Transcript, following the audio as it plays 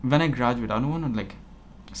when I graduate, I don't want to like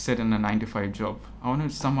sit in a 9 to 5 job. I want to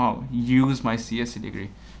somehow use my CSC degree,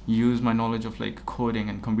 use my knowledge of like coding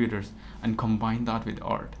and computers, and combine that with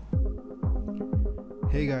art.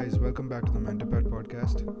 Hey guys, welcome back to the Mentorpad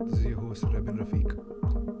podcast. This is your host Rabin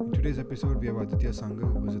Rafiq. In today's episode, we have Aditya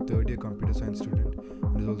Sangal, who is a third-year computer science student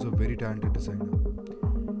and is also a very talented designer.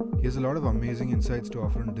 He has a lot of amazing insights to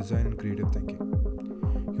offer on design and creative thinking.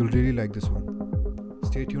 You'll really like this one.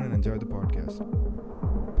 Stay tuned and enjoy the podcast.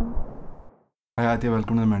 Hi Aditya,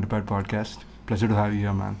 welcome to the Mentorpad podcast. Pleasure to have you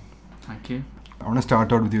here, man. Thank you. I want to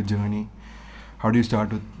start out with your journey. How do you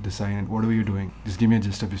start with design and what were you doing? Just give me a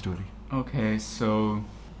gist of your story. Okay, so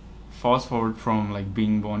fast forward from like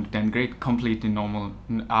being born to 10th grade, completely normal,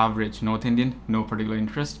 average North Indian, no particular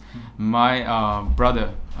interest. My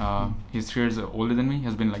brother, he's 3 years older than me,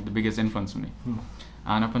 has been like the biggest influence on me.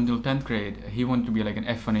 And up until 10th grade, he wanted to be like an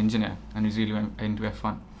F1 engineer, and he's really into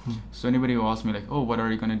F1. So anybody who asked me like, oh, what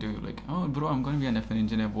are you gonna do? Like, oh, bro, I'm gonna be an F1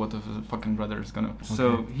 engineer. Both of his fucking brothers gonna. Okay.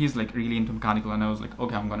 So he's like really into mechanical, and I was like,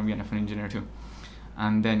 okay, I'm gonna be an F1 engineer too.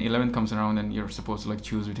 And then 11th comes around, and you're supposed to like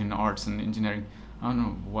choose between arts and engineering. I don't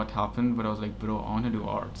know what happened, but I was like, bro, I wanna do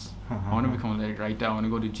arts. I wanna become a writer. I wanna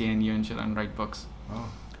go to JNU and shit and write books.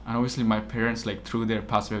 And obviously, my parents like through their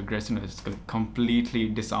passive aggressiveness completely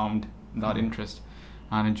disarmed that interest.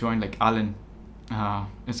 And I joined like Allen.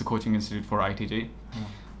 It's a coaching institute for ITJ.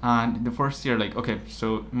 And the first year, like, okay,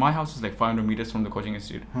 so my house is like 500 meters from the coaching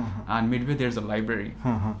institute. And midway there's a library.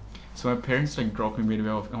 So my parents like dropped me midway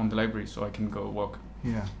on the library so I can go walk.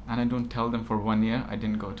 Yeah. And I don't tell them for 1 year I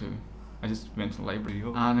didn't go to. I just went to the library.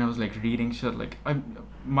 And I was like reading shit. Like,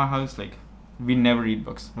 my house, like, we never read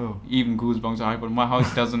books. Even Goosebumps or but my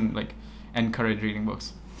house doesn't like encourage reading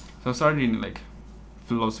books. So I started reading like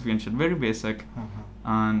philosophy and shit, very basic.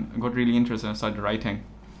 And I got really interested and started writing.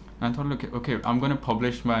 And I thought, okay, I'm going to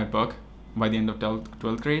publish my book by the end of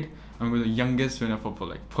 12th grade. I'm going to be the youngest winner for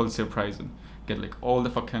like Pulitzer Prize and get like all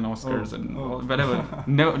the fucking Oscars and whatever.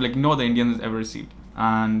 No other Indian has ever received.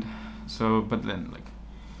 And so, but then like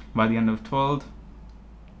by the end of 12th,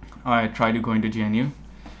 I tried to go into JNU.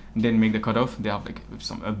 Didn't make the cutoff. They have like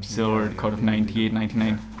some absurd cut of 98,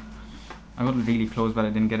 99. I got really close, but I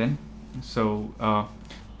didn't get in. So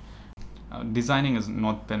designing has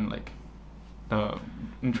not been like the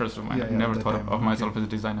interest of mine. I never thought of myself as a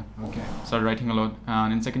designer. Started writing a lot,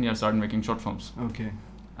 and in second year I started making short films.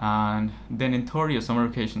 And then in third year, summer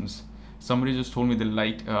vacations, somebody just told me they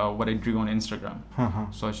liked what I drew on Instagram.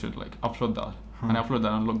 So I should like upload that. And I uploaded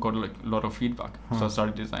that and got like a lot of feedback. So I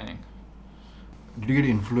started designing. Did you get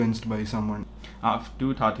influenced by someone? I have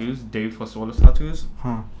 2 tattoos, Dave for Solo Tattoos.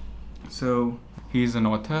 So he's an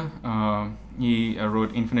author. He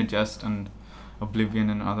wrote Infinite Jest and Oblivion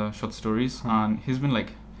and other short stories. And he's been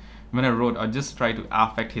like, when I wrote, I just tried to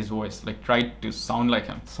affect his voice, like tried to sound like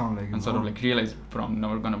him. And sort of like realized, but I'm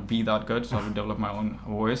never gonna be that good, so I will develop my own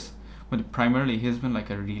voice. But primarily, he's been like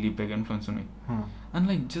a really big influence on me. And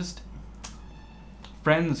like just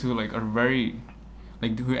friends who like are very,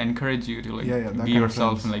 like who encourage you to like be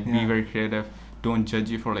yourself and like be very creative. Don't judge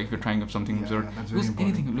you for like if you're trying up something absurd. Just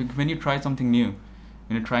anything, like when you try something new,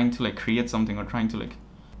 when you're trying to like create something or trying to like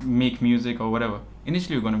make music or whatever,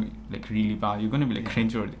 initially you're going to be like really bad, you're going to be like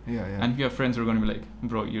cringeworthy, and if you have friends who are going to be like,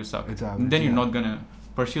 bro, you suck, then you're not going to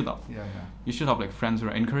pursue that. You should have like friends who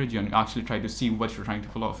encourage you and actually try to see what you're trying to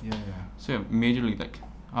pull off. So majorly like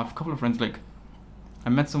I have a couple of friends, like I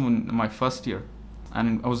met someone in my first year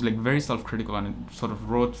and I was like very self-critical and sort of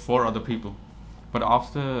wrote for other people, but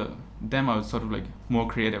after them I was sort of like more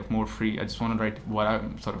creative, more free. I just want to write what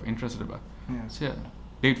I'm sort of interested about. So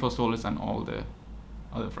Date for Solace and all the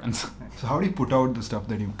other friends. So how do you put out the stuff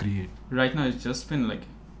that you create? Right now it's just been like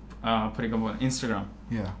putting up on Instagram,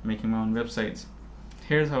 making my own websites.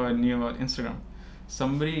 Here's how I knew about Instagram.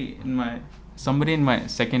 Somebody in my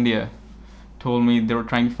second year told me they were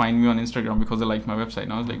trying to find me on Instagram because they liked my website,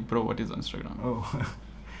 and I was like, bro, what is Instagram?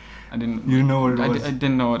 You didn't know what it was? I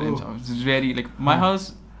didn't know what it was. It was very like my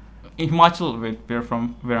house in Himachal,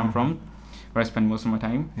 where I'm from, where I spend most of my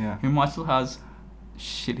time. Himachal has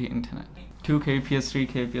shitty internet. 2 kbps, 3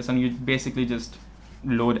 kbps, and you basically just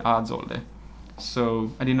load ads all day.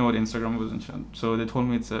 So I didn't know what Instagram was and shit. So they told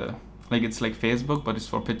me it's like Facebook, but it's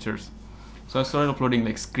for pictures. So I started uploading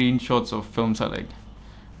like screenshots of films I liked,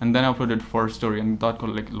 and then I uploaded for a story, and that got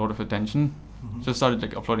like a lot of attention. So I started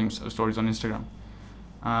like uploading stories on Instagram,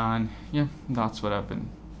 and that's what I've been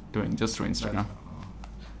doing just through Instagram.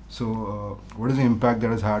 So what is the impact that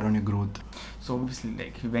has had on your growth? So obviously,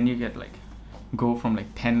 like when you get like go from like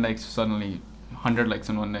 10 likes to suddenly 100 likes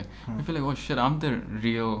in one day, I feel like, oh shit, I'm the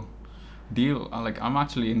real deal. Like I'm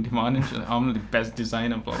actually in demand and shit. I'm the best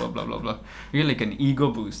designer, blah blah blah blah blah. You're like an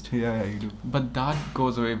ego boost. Yeah, you do. But that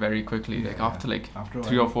goes away very quickly. Like after After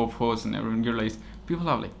 3 or 4 posts and everyone, you realize people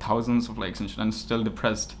have like thousands of likes and shit and still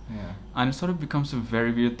depressed. Yeah. And it sort of becomes a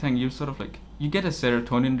very weird thing. You sort of like, you get a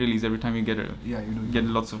serotonin release every time you get you do. get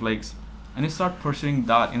lots of likes. And you start pursuing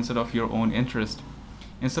that instead of your own interest.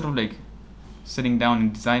 Instead of like sitting down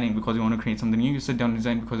and designing because you want to create something new, you sit down and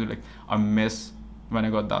design because you're like, I miss when I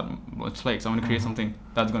got that much likes. I want to create something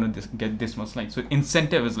that's going to get this much likes. So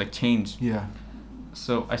incentive is like changed. Yeah.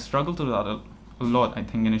 So I struggled with that a lot, I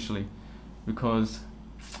think, initially, because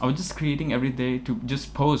I was just creating every day to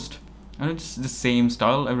just post, and it's just the same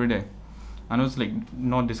style every day, and I was like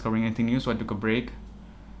not discovering anything new, so I took a break.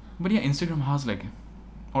 But yeah, Instagram has like,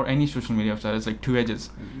 or any social media website, it's like two edges.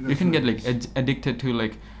 You can get like addicted to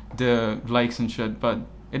like the likes and shit, but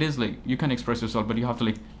it is like you can express yourself, but you have to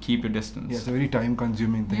like keep your distance. Yeah, it's a very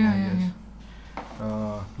time-consuming thing, I guess.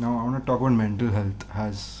 Now I want to talk about mental health.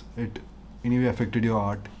 Has it in any way affected your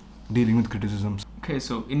art, dealing with criticisms? Okay,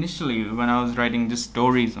 so initially when I was writing just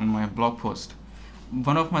stories on my blog post,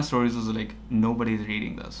 one of my stories was like, nobody's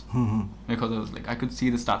reading this. Because I was like, I could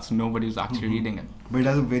see the stats, nobody's actually reading it. But it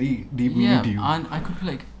has a very deep meaning to you. And I could be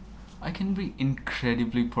like, I can be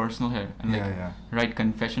incredibly personal here and write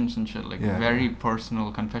confessions and shit, like very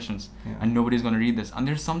personal confessions, and nobody's gonna read this. And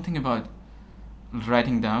there's something about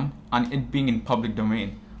writing down and it being in public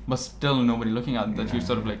domain, but still nobody looking at it, that you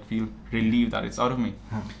sort of like feel relieved that it's out of me.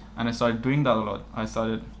 And I started doing that a lot. I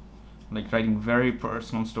started like writing very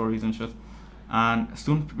personal stories and shit, and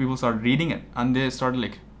soon people started reading it and they started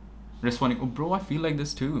like responding, oh bro, I feel like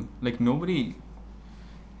this too. Like nobody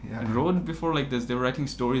wrote before like this. They were writing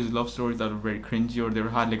stories, love stories that were very cringy, or they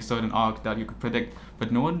had like certain arc that you could predict,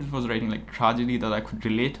 but no one was writing like tragedy that I could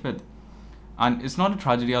relate with. And it's not a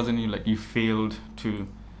tragedy as in you failed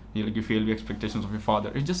the expectations of your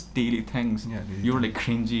father. It's just daily things. You were like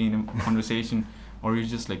cringy in a conversation, or you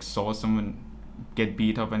just like saw someone get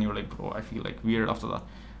beat up and you're like, bro, I feel like weird after that.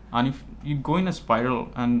 And if you go in a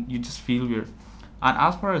spiral and you just feel weird. And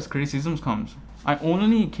as far as criticisms comes, I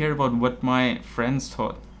only care about what my friends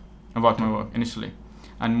thought about my work initially,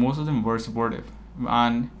 and most of them were supportive.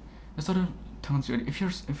 And it sort of turns you, if you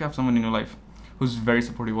have someone in your life who's very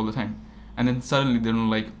supportive all the time, and then suddenly they don't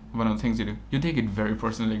like one of the things you do, you take it very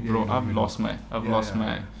personally. Like, bro, I've lost my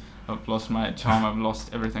charm. I've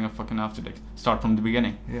lost everything. I fucking have to like start from the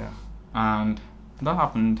beginning. And that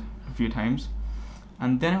happened a few times,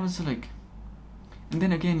 and then I was like, and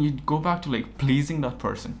then again you go back to like pleasing that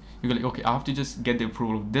person. You go like, okay, I have to just get the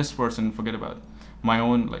approval of this person and forget about my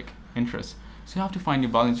own like interests. So you have to find your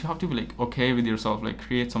balance. You have to be like okay with yourself, like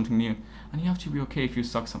create something new, and you have to be okay if you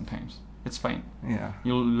suck sometimes. It's fine.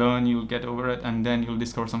 You'll learn, you'll get over it, and then you'll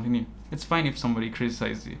discover something new. It's fine if somebody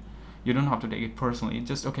criticizes you. You don't have to take it personally. It's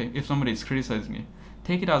just okay if somebody is criticizing you.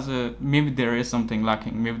 Take it as maybe there is something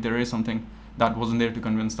lacking. Maybe there is something that wasn't there to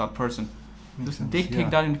convince that person.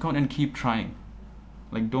 Take that into account and keep trying.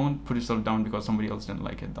 Like, don't put yourself down because somebody else didn't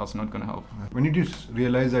like it. That's not gonna help. When did you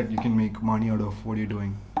realize that you can make money out of what you're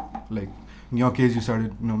doing? Like, in your case, you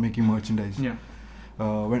started making merchandise.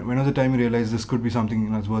 When was the time you realized this could be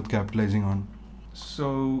something that's worth capitalizing on?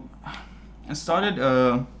 So I started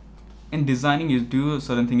in designing. You do a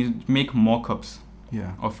certain thing. You make mock-ups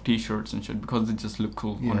of t-shirts and shit because they just look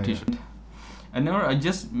cool on a t-shirt. I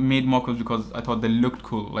just made mock-ups because I thought they looked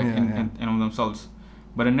cool, like in of themselves,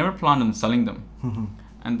 but I never planned on selling them.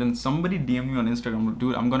 And then somebody DM'd me on Instagram,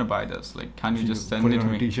 dude, I'm gonna buy this, like, can you just send it to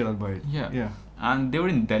me? T-shirt, I'll buy it. And they were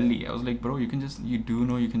in Delhi. I was like, bro, you can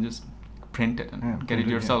just print it and get it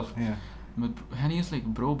yourself. But and he was like,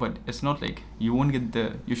 bro, but it's not like you won't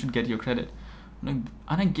get you should get your credit. And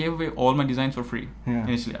I gave away all my designs for free.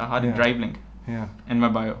 Initially I had a drive link in my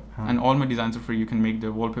bio, and all my designs are free. You can make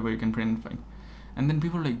the wallpaper, you can print and And then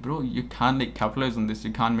people are like, bro, you can't like capitalize on this,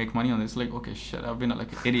 you can't make money on this. Like, okay, shit, I've been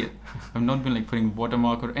like an idiot. I've not been like putting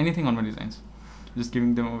watermark or anything on my designs, just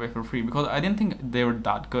giving them away for free because I didn't think they were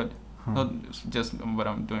that good. Not just what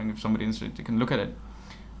I'm doing. If somebody interested, you can look at it.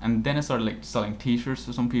 And then I started like selling t-shirts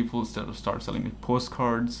to some people, start selling like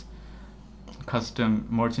postcards, custom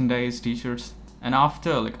merchandise, t-shirts. And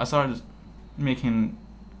after like I started making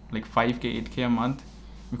like 5k, 8k a month,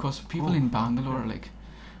 because people in Bangalore like,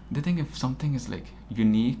 they think if something is like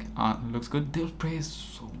unique and looks good, they'll pay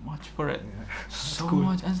so much for it. So cool.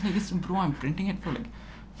 Much. And it's like, bro, I'm printing it for like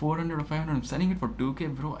 400 or 500, I'm selling it for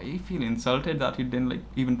 2k, bro. I feel insulted that you didn't like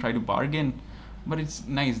even try to bargain. But it's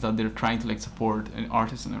nice that they're trying to like support an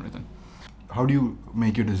artist and everything. How do you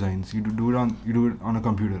make your designs? You do it on a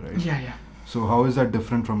computer, right? Yeah. So how is that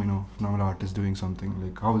different from normal artists doing something?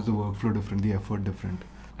 Like, how is the workflow different, the effort different?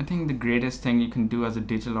 I think the greatest thing you can do as a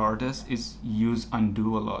digital artist is use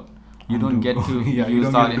undo a lot. You don't get to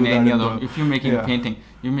use that in any other. If you're making a painting,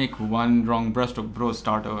 you make one wrong brushstroke, bro,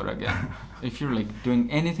 start over again. If you're like doing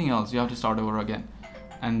anything else, you have to start over again.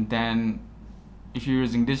 And then if you're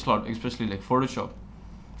using digital art, especially like Photoshop,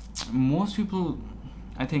 most people,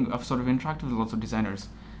 I think I've sort of interacted with lots of designers,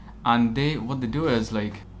 and what they do is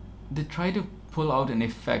like they try to pull out an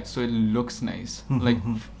effect so it looks nice, like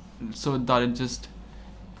so that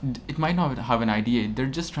it might not have an idea. They're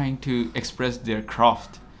just trying to express their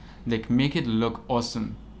craft, like make it look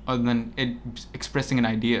awesome, other than it expressing an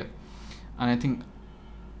idea. And I think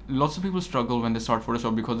lots of people struggle when they start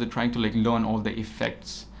Photoshop because they're trying to like learn all the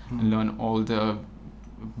effects and learn all the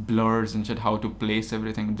blurs and shit, how to place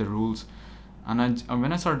everything, the rules. And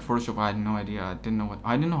when I started Photoshop, I had no idea. I didn't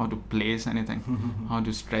know how to place anything, how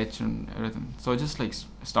to stretch and everything. So I just like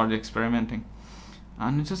started experimenting,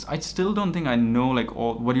 and I still don't think I know like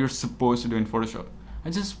all what you're supposed to do in Photoshop. I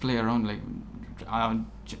just play around, like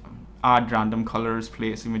add random colors,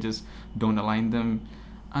 place images, don't align them,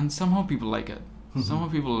 and somehow people like it. Somehow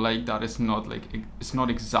people like that it's not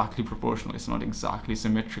exactly proportional, it's not exactly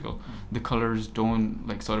symmetrical. The colors don't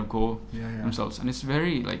like sort of go themselves, and it's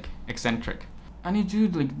very like eccentric. And you do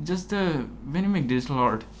like when you make digital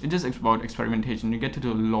art, it's just about experimentation. You get to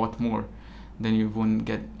do a lot more than you wouldn't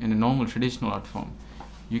get in a normal traditional art form.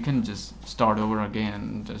 You can just start over again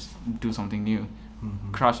and just do something new,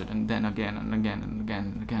 crush it, and then again and again and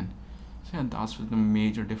again and again. So yeah, that's the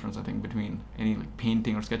major difference I think between any like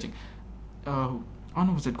painting or sketching. I don't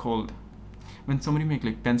know what's it called, when somebody make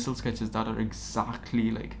like pencil sketches that are exactly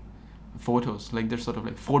like photos, like they're sort of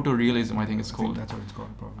like photorealism, I think it's called. That's what it's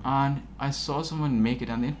called, probably. And I saw someone make it,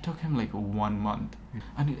 and it took him like 1 month,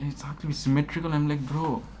 and it's actually symmetrical. I'm like,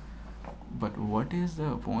 bro, but what is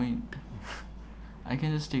the point? I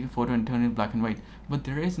can just take a photo and turn it black and white, but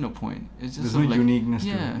there is no point. It's just there's no like, uniqueness to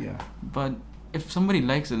it. Yeah. But if somebody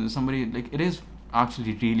likes it, it is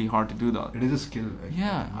actually really hard to do that. It is a skill.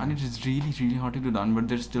 And it is really, really hard to do that, but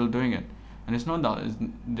they're still doing it. And it's not that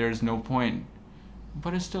there's no point.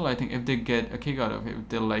 But it's still, I think, if they get a kick out of it, if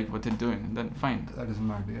they like what they're doing, then fine. That doesn't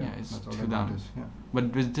matter, yeah. It's that's all to that them. matters, yeah.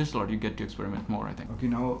 But with digital art, you get to experiment more, I think. Okay,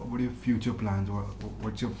 now what are your future plans? How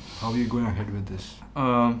are you going ahead with this?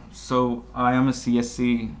 So I am a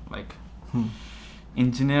CSC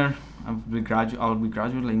engineer. I'll be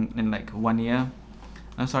graduating in like 1 year.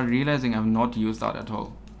 I started realizing I've not used that at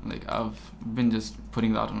all. Like I've been just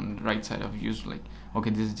putting that on the right side. I've used like,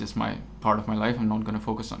 okay, this is just my part of my life I'm not going to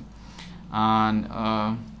focus on. And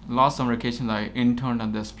last summer vacation I interned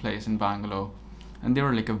at this place in Bangalore, and they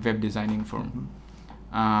were like a web designing firm.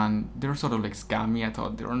 And they were sort of like scammy. I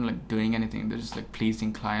thought they weren't like doing anything, they're just like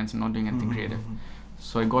pleasing clients and not doing anything creative.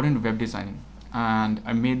 So I got into web designing, and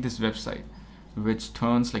I made this website which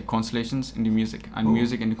turns like constellations into music and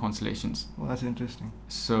music into constellations. Oh, that's interesting.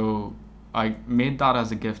 So I made that as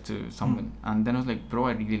a gift to someone, and then I was like, bro,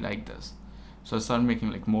 I really like this. So I started making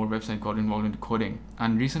like more websites, got involved into coding,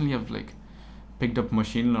 and recently I've like picked up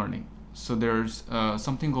machine learning. So there's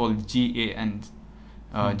something called GAN,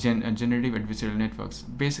 generative adversarial networks.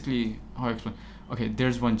 Basically, how I explain? Okay,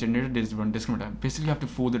 there's one generator, there's one discriminator. Basically, you have to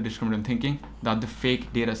fool the discriminator thinking that the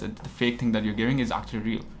fake data set, the fake thing that you're giving is actually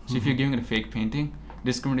real. So if you're giving it a fake painting,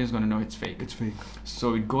 discriminator is going to know it's fake. It's fake.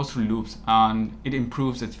 So it goes through loops, and it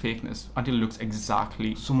improves its fakeness until it looks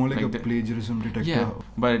exactly so more like a plagiarism detector. Yeah,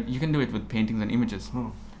 but you can do it with paintings and images.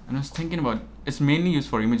 And I was thinking about, it's mainly used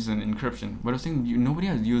for images and encryption, but I was thinking nobody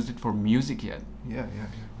has used it for music yet. Yeah,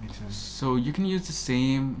 makes sense. So you can use the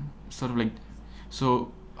same sort of like,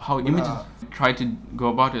 so how images try to go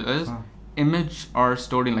about it is, image are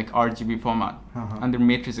stored in like RGB format, and they're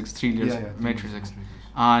matrix 3 layers matrix.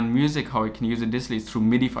 And music, how I can use it digitally is through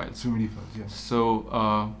MIDI files. Yes. So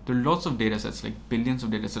there are lots of data sets, like billions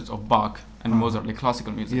of data sets of Bach and Mozart, like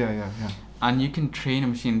classical music. Yeah. And you can train a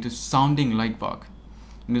machine into sounding like Bach,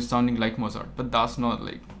 into sounding like Mozart. But that's not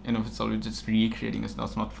like, it's always just recreating it.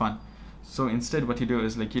 That's not fun. So instead what you do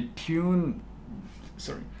is like you change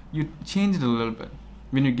it a little bit.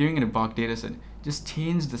 When you're giving it a Bach data set, just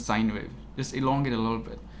change the sine wave, just elongate it a little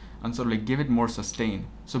bit, and sort of like give it more sustain.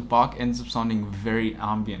 So Bach ends up sounding very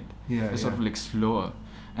ambient. It's sort of like slower.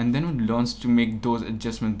 And then when it learns to make those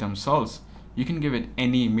adjustments themselves, you can give it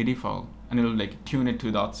any MIDI file and it'll like tune it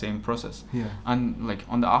to that same process. And like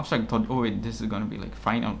on the abstract, I thought, oh wait, this is gonna be like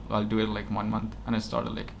fine, I'll do it like 1 month. And I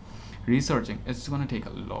started like researching. It's gonna take a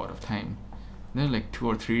lot of time. There are like 2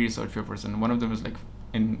 or 3 research papers, and one of them is like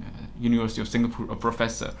in University of Singapore, a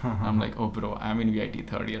professor. I'm like, oh bro, I'm in VIT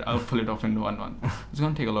third year, I'll pull it off in 1 month. It's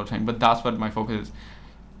gonna take a lot of time, but that's what my focus is.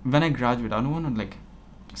 When I graduate, I don't want to like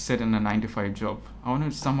sit in a 9 to 5 job. I want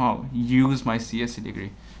to somehow use my CSE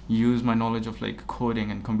degree, use my knowledge of like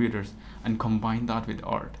coding and computers, and combine that with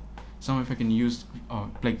art. So if I can use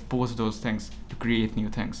like both of those things to create new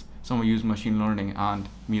things. So I use machine learning and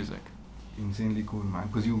music. Insanely cool, man.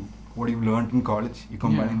 Because what you've learned in college, you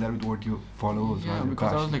combine that with what you follow as well. Yeah,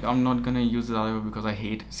 because I was like, I'm not gonna use it either because I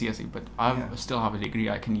hate CSE, but I still have a degree.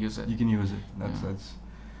 I can use it. You can use it. That's.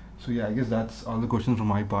 So yeah, I guess that's all the questions from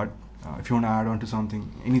my part. If you want to add on to something,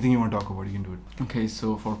 anything you want to talk about, you can do it. Okay,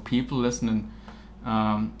 so for people listening,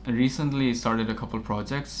 I recently started a couple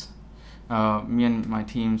projects. Me and my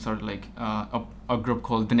team started like a group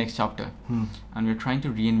called The Next Chapter, and we're trying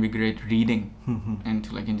to reinvigorate reading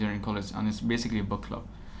into like engineering college, and it's basically a book club.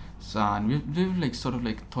 So and we've like sort of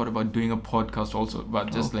like thought about doing a podcast also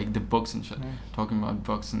about just like the books and shit, talking about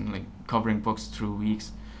books and like covering books through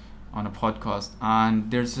weeks on a podcast.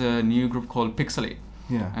 And there's a new group called Pixelate,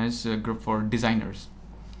 and it's a group for designers.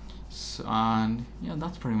 So, and yeah,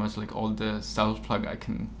 that's pretty much like all the self plug I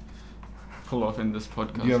can pull off in this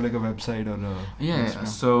podcast. Do you have like a website or a Instagram?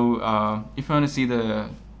 So if you want to see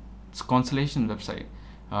the Constellation website,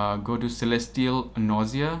 go to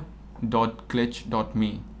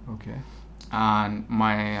celestialnausea.glitch.me. Okay. And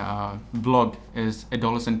my blog is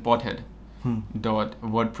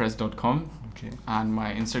adolescentpothead.wordpress.com. Okay. And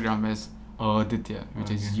my Instagram is Aditya,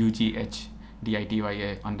 which is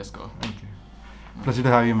UGHDITYA_. Okay. Pleasure to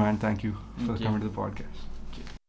have you, man. Thank you for coming to the podcast.